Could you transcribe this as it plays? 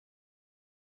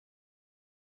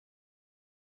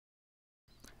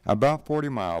About 40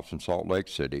 miles from Salt Lake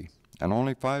City and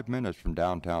only 5 minutes from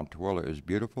downtown Tooele is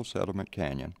beautiful Settlement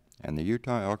Canyon and the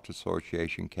Utah Elks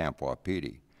Association Camp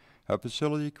Wapiti, a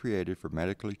facility created for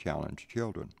medically challenged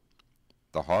children.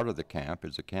 The heart of the camp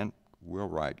is the Kent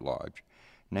Wheelwright Lodge,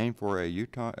 named for a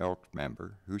Utah Elks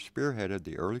member who spearheaded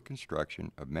the early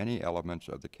construction of many elements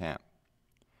of the camp.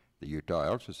 The Utah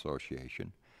Elks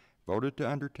Association voted to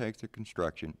undertake the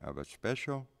construction of a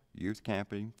special youth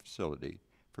camping facility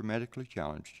for medically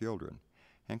challenged children,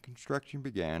 and construction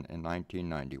began in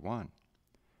 1991.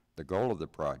 The goal of the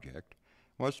project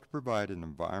was to provide an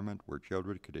environment where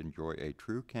children could enjoy a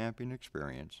true camping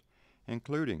experience,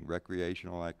 including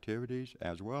recreational activities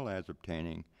as well as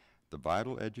obtaining the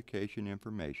vital education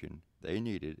information they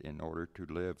needed in order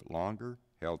to live longer,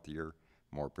 healthier,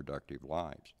 more productive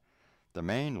lives. The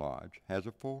main lodge has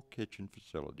a full kitchen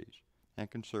facilities and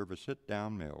can serve a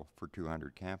sit-down meal for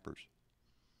 200 campers.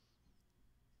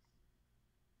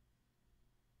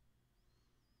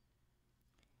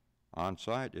 On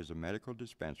site is a medical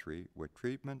dispensary with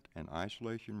treatment and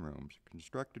isolation rooms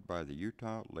constructed by the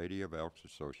Utah Lady of Elks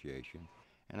Association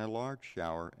and a large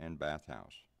shower and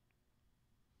bathhouse.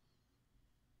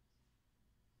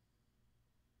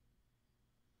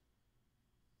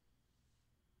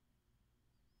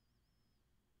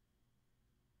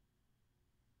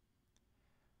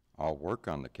 All work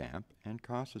on the camp and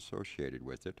costs associated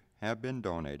with it have been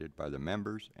donated by the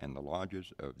members and the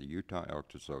lodges of the Utah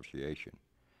Elks Association.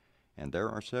 And there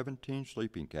are 17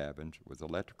 sleeping cabins with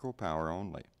electrical power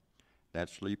only that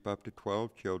sleep up to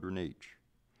 12 children each.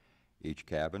 Each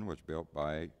cabin was built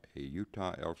by a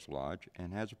Utah Elks Lodge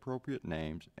and has appropriate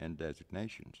names and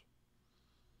designations.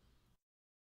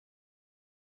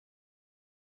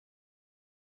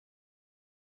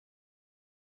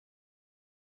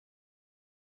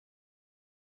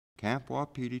 Camp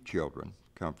Wapiti children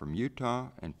come from Utah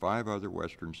and 5 other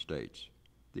western states.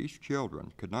 These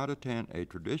children could not attend a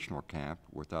traditional camp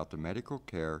without the medical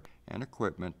care and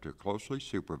equipment to closely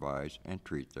supervise and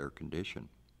treat their condition.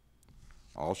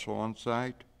 Also on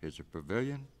site is a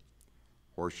pavilion,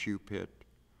 horseshoe pit,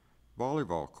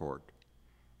 volleyball court,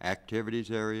 activities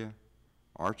area,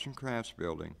 arts and crafts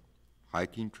building,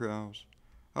 hiking trails,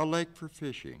 a lake for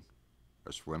fishing,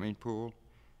 a swimming pool,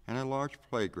 and a large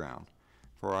playground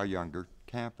for our younger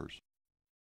campers.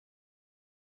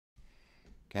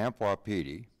 Camp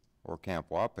Wapiti, or Camp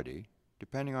Wapiti,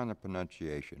 depending on the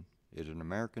pronunciation, is an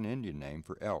American Indian name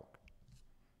for elk.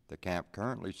 The camp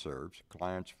currently serves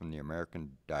clients from the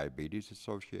American Diabetes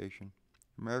Association,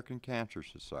 American Cancer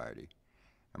Society,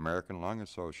 American Lung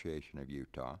Association of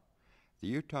Utah, the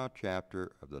Utah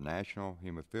chapter of the National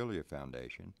Hemophilia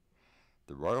Foundation,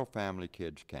 the Royal Family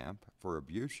Kids Camp for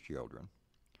abused children,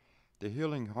 the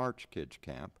Healing Hearts Kids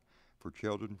Camp for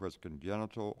children with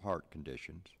congenital heart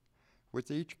conditions, with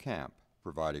each camp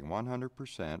providing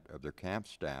 100% of their camp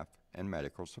staff and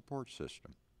medical support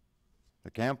system.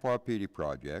 The Camp Wapiti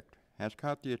project has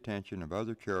caught the attention of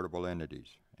other charitable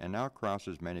entities and now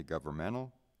crosses many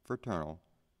governmental, fraternal,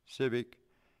 civic,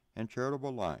 and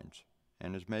charitable lines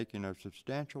and is making a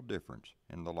substantial difference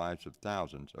in the lives of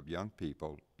thousands of young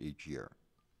people each year.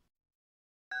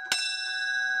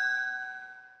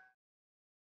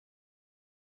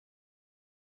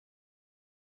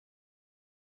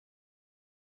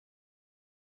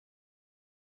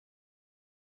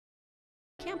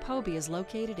 Camp Hobie is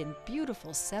located in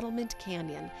beautiful Settlement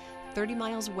Canyon, 30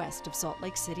 miles west of Salt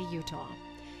Lake City, Utah.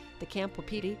 The Camp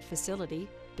Wapiti facility,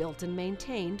 built and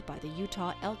maintained by the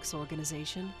Utah Elks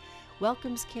organization,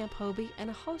 welcomes Camp Hobie and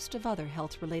a host of other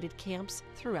health-related camps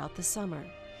throughout the summer.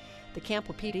 The Camp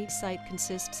Wapiti site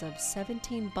consists of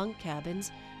 17 bunk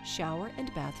cabins, shower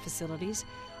and bath facilities,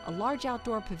 a large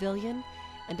outdoor pavilion,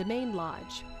 and a main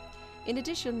lodge. In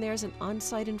addition, there's an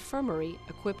on-site infirmary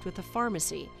equipped with a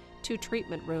pharmacy, 2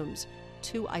 treatment rooms,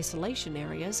 2 isolation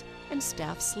areas, and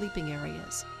staff sleeping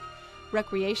areas.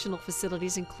 Recreational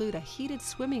facilities include a heated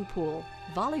swimming pool,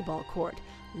 volleyball court,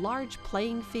 large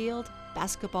playing field,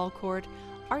 basketball court,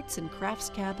 arts and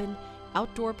crafts cabin,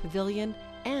 outdoor pavilion,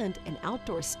 and an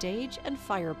outdoor stage and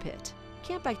fire pit.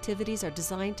 Camp activities are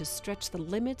designed to stretch the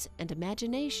limits and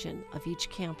imagination of each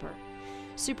camper.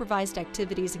 Supervised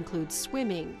activities include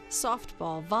swimming,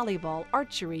 softball, volleyball,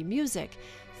 archery, music,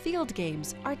 field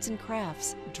games, arts and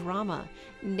crafts, drama,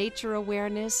 nature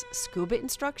awareness, scuba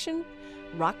instruction,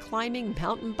 rock climbing,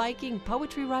 mountain biking,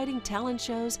 poetry writing, talent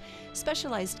shows,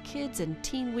 specialized kids and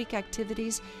teen week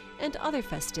activities, and other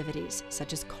festivities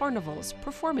such as carnivals,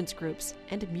 performance groups,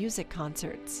 and music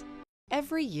concerts.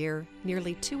 Every year,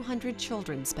 nearly 200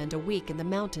 children spend a week in the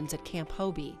mountains at Camp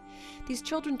Hobie. These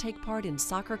children take part in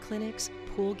soccer clinics,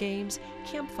 pool games,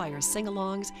 campfire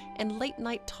sing-alongs, and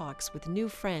late-night talks with new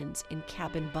friends in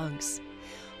cabin bunks.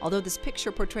 Although this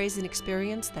picture portrays an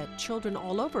experience that children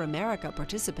all over America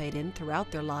participate in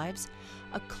throughout their lives,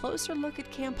 a closer look at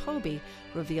Camp Hobie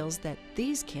reveals that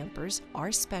these campers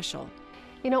are special.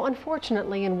 You know,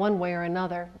 unfortunately, in one way or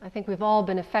another, I think we've all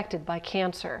been affected by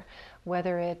cancer,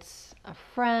 whether it's a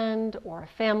friend or a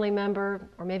family member,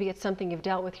 or maybe it's something you've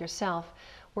dealt with yourself.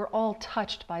 We're all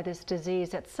touched by this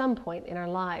disease at some point in our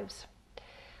lives.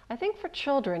 I think for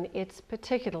children, it's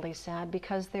particularly sad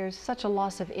because there's such a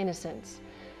loss of innocence.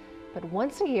 But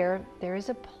once a year, there is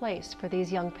a place for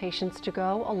these young patients to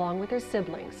go along with their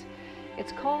siblings.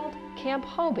 It's called Camp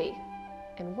Hobie,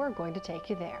 and we're going to take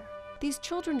you there. These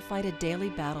children fight a daily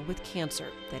battle with cancer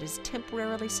that is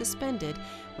temporarily suspended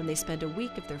when they spend a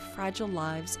week of their fragile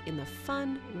lives in the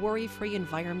fun, worry-free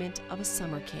environment of a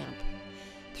summer camp.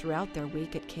 Throughout their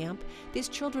week at camp, these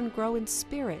children grow in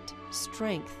spirit,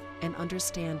 strength, and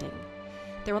understanding.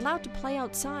 They're allowed to play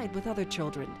outside with other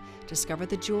children, discover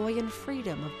the joy and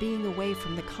freedom of being away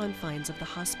from the confines of the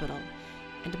hospital,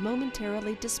 and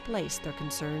momentarily displace their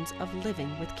concerns of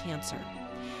living with cancer.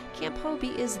 Camp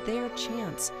Hobie is their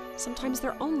chance, sometimes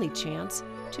their only chance,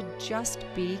 to just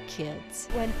be kids.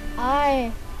 When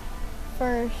I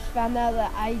first found out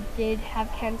that I did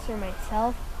have cancer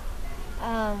myself,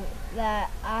 that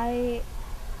I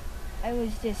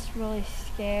was just really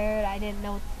scared. I didn't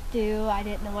know what to do. I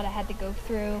didn't know what I had to go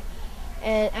through.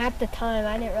 And at the time,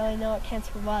 I didn't really know what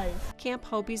cancer was. Camp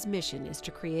Hobie's mission is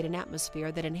to create an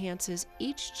atmosphere that enhances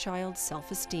each child's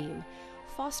self-esteem,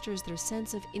 fosters their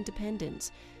sense of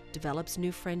independence, develops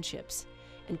new friendships,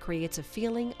 and creates a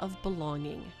feeling of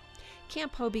belonging.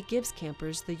 Camp Hobie gives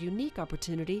campers the unique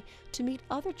opportunity to meet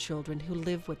other children who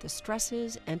live with the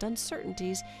stresses and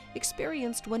uncertainties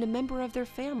experienced when a member of their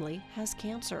family has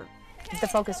cancer. The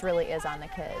focus really is on the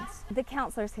kids. The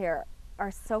counselors here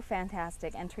are so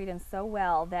fantastic and treat them so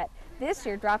well that this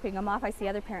year, dropping them off, I see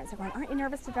other parents are going, "Aren't you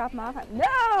nervous to drop them off?"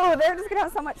 No, they're just gonna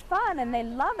have so much fun and they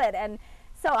love it. And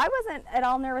so I wasn't at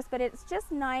all nervous, but it's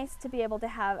just nice to be able to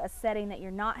have a setting that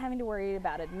you're not having to worry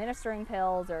about administering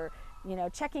pills or, you know,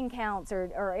 checking counts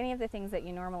or any of the things that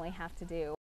you normally have to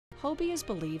do. Hobie is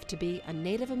believed to be a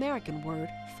Native American word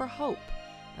for hope,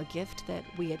 a gift that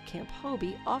we at Camp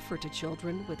Hobie offer to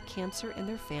children with cancer and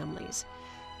their families.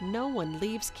 No one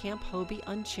leaves Camp Hobie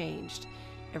unchanged.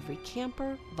 Every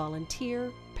camper,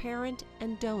 volunteer, parent,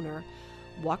 and donor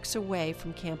walks away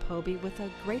from Camp Hobie with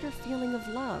a greater feeling of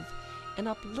love, an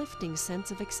uplifting sense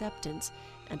of acceptance,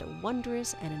 and a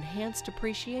wondrous and enhanced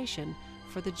appreciation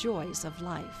for the joys of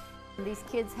life. These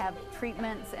kids have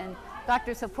treatments and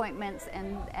doctor's appointments,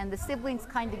 and the siblings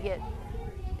kind of get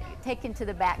taken to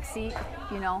the back seat,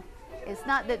 you know. It's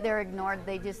not that they're ignored,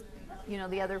 they just, you know,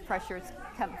 the other pressures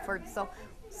come first.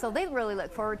 So they really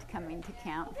look forward to coming to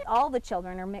camp. All the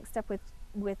children are mixed up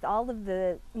with all of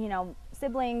the, you know,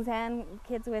 siblings and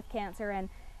kids with cancer, and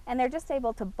they're just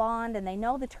able to bond, and they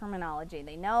know the terminology.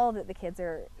 They know that the kids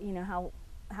are, you know,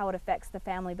 how it affects the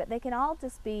family, but they can all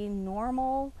just be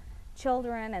normal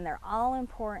children, and they're all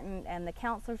important, and the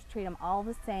counselors treat them all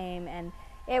the same, and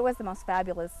it was the most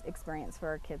fabulous experience for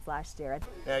our kids last year.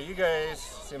 Yeah, you guys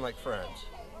seem like friends.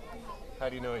 How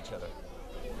do you know each other?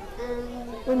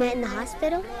 We met in the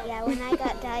hospital. Yeah, when I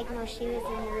got diagnosed, she was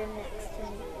in the room next to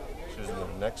me. She was in the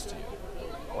room next to you.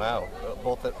 Wow,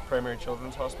 both at Primary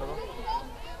Children's Hospital?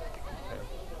 Okay.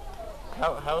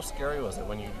 How scary was it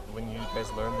when you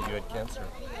guys learned that you had cancer?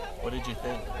 What did you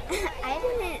think? I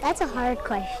didn't. That's a hard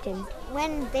question.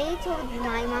 When they told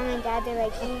my mom and dad, they're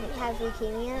like, "You have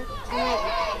leukemia," I'm like,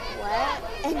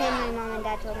 "What?" And then my mom and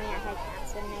dad told me I had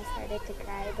cancer, and I started to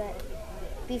cry. But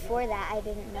before that, I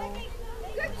didn't know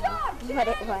what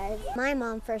it was. My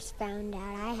mom first found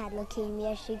out I had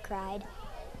leukemia. She cried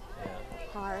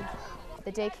hard.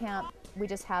 The day camp, we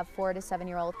just have 4 to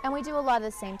 7-year-olds, and we do a lot of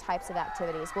the same types of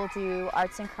activities. We'll do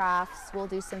arts and crafts, we'll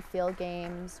do some field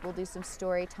games, we'll do some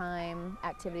story time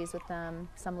activities with them,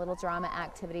 some little drama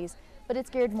activities, but it's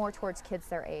geared more towards kids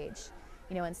their age.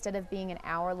 You know, instead of being an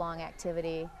hour-long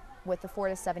activity with the 4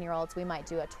 to 7-year-olds, we might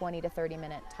do a 20 to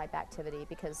 30-minute type activity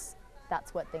because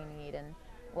that's what they need and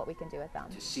what we can do with them.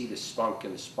 To see the spunk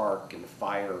and the spark and the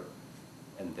fire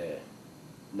and the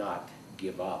not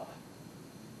give up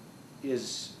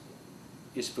is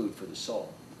food for the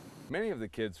soul. Many of the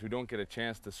kids who don't get a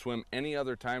chance to swim any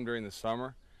other time during the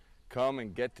summer come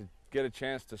and get a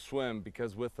chance to swim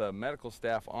because with the medical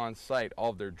staff on site, all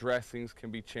of their dressings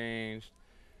can be changed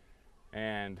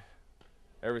and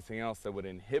everything else that would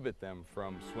inhibit them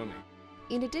from swimming.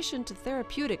 In addition to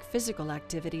therapeutic physical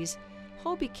activities,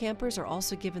 Hobie campers are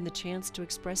also given the chance to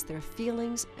express their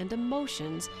feelings and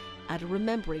emotions at a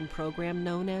remembering program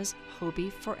known as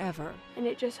Hobie Forever. And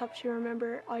it just helps you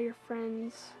remember all your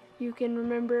friends. You can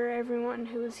remember everyone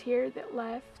who was here that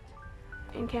left,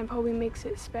 and Camp Hobie makes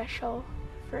it special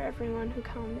for everyone who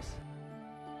comes.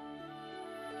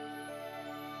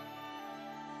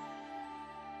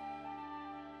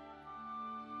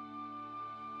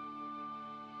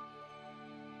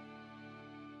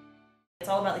 It's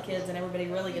all about the kids, and everybody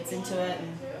really gets into it,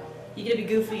 and you get to be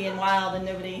goofy and wild, and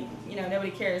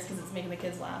nobody cares because it's making the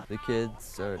kids laugh. The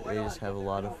kids they just have a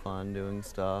lot of fun doing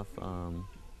stuff.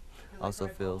 Also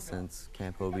feel since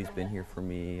Camp Hobie's been here for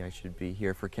me, I should be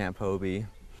here for Camp Hobie.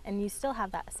 And you still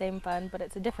have that same fun, but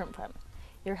it's a different fun.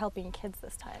 You're helping kids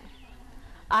this time.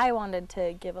 I wanted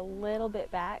to give a little bit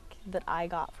back that I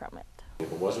got from it.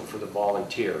 If it wasn't for the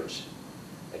volunteers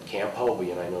at Camp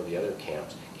Hobie, and I know the other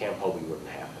camps, Camp Hobie wouldn't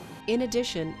happen. In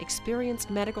addition,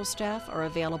 experienced medical staff are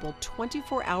available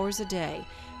 24 hours a day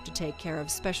to take care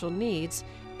of special needs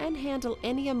and handle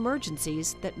any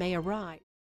emergencies that may arise.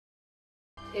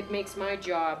 It makes my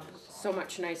job so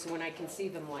much nicer when I can see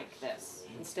them like this,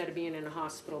 instead of being in a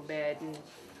hospital bed and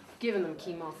giving them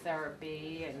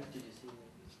chemotherapy and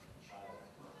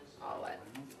all that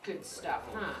good stuff,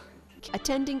 huh?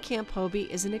 Attending Camp Hobie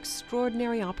is an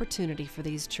extraordinary opportunity for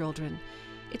these children.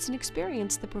 It's an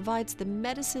experience that provides the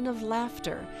medicine of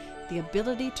laughter, the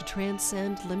ability to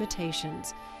transcend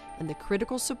limitations, and the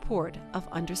critical support of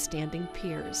understanding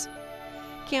peers.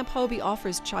 Camp Hobie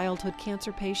offers childhood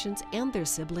cancer patients and their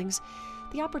siblings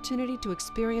the opportunity to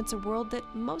experience a world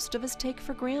that most of us take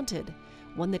for granted,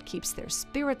 one that keeps their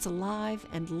spirits alive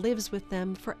and lives with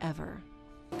them forever.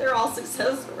 They're all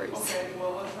success stories.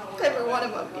 Every one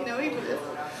of them, even if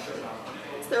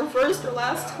it's their first or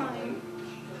last time.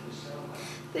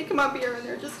 They come up here and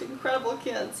they're just incredible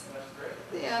kids.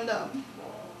 And,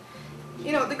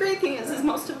 the great thing is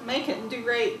most of them make it and do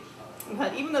great.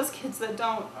 But even those kids that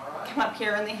don't come up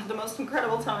here and they have the most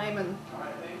incredible time, and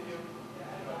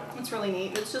it's really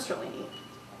neat. It's just really neat.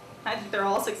 I think they're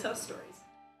all success stories.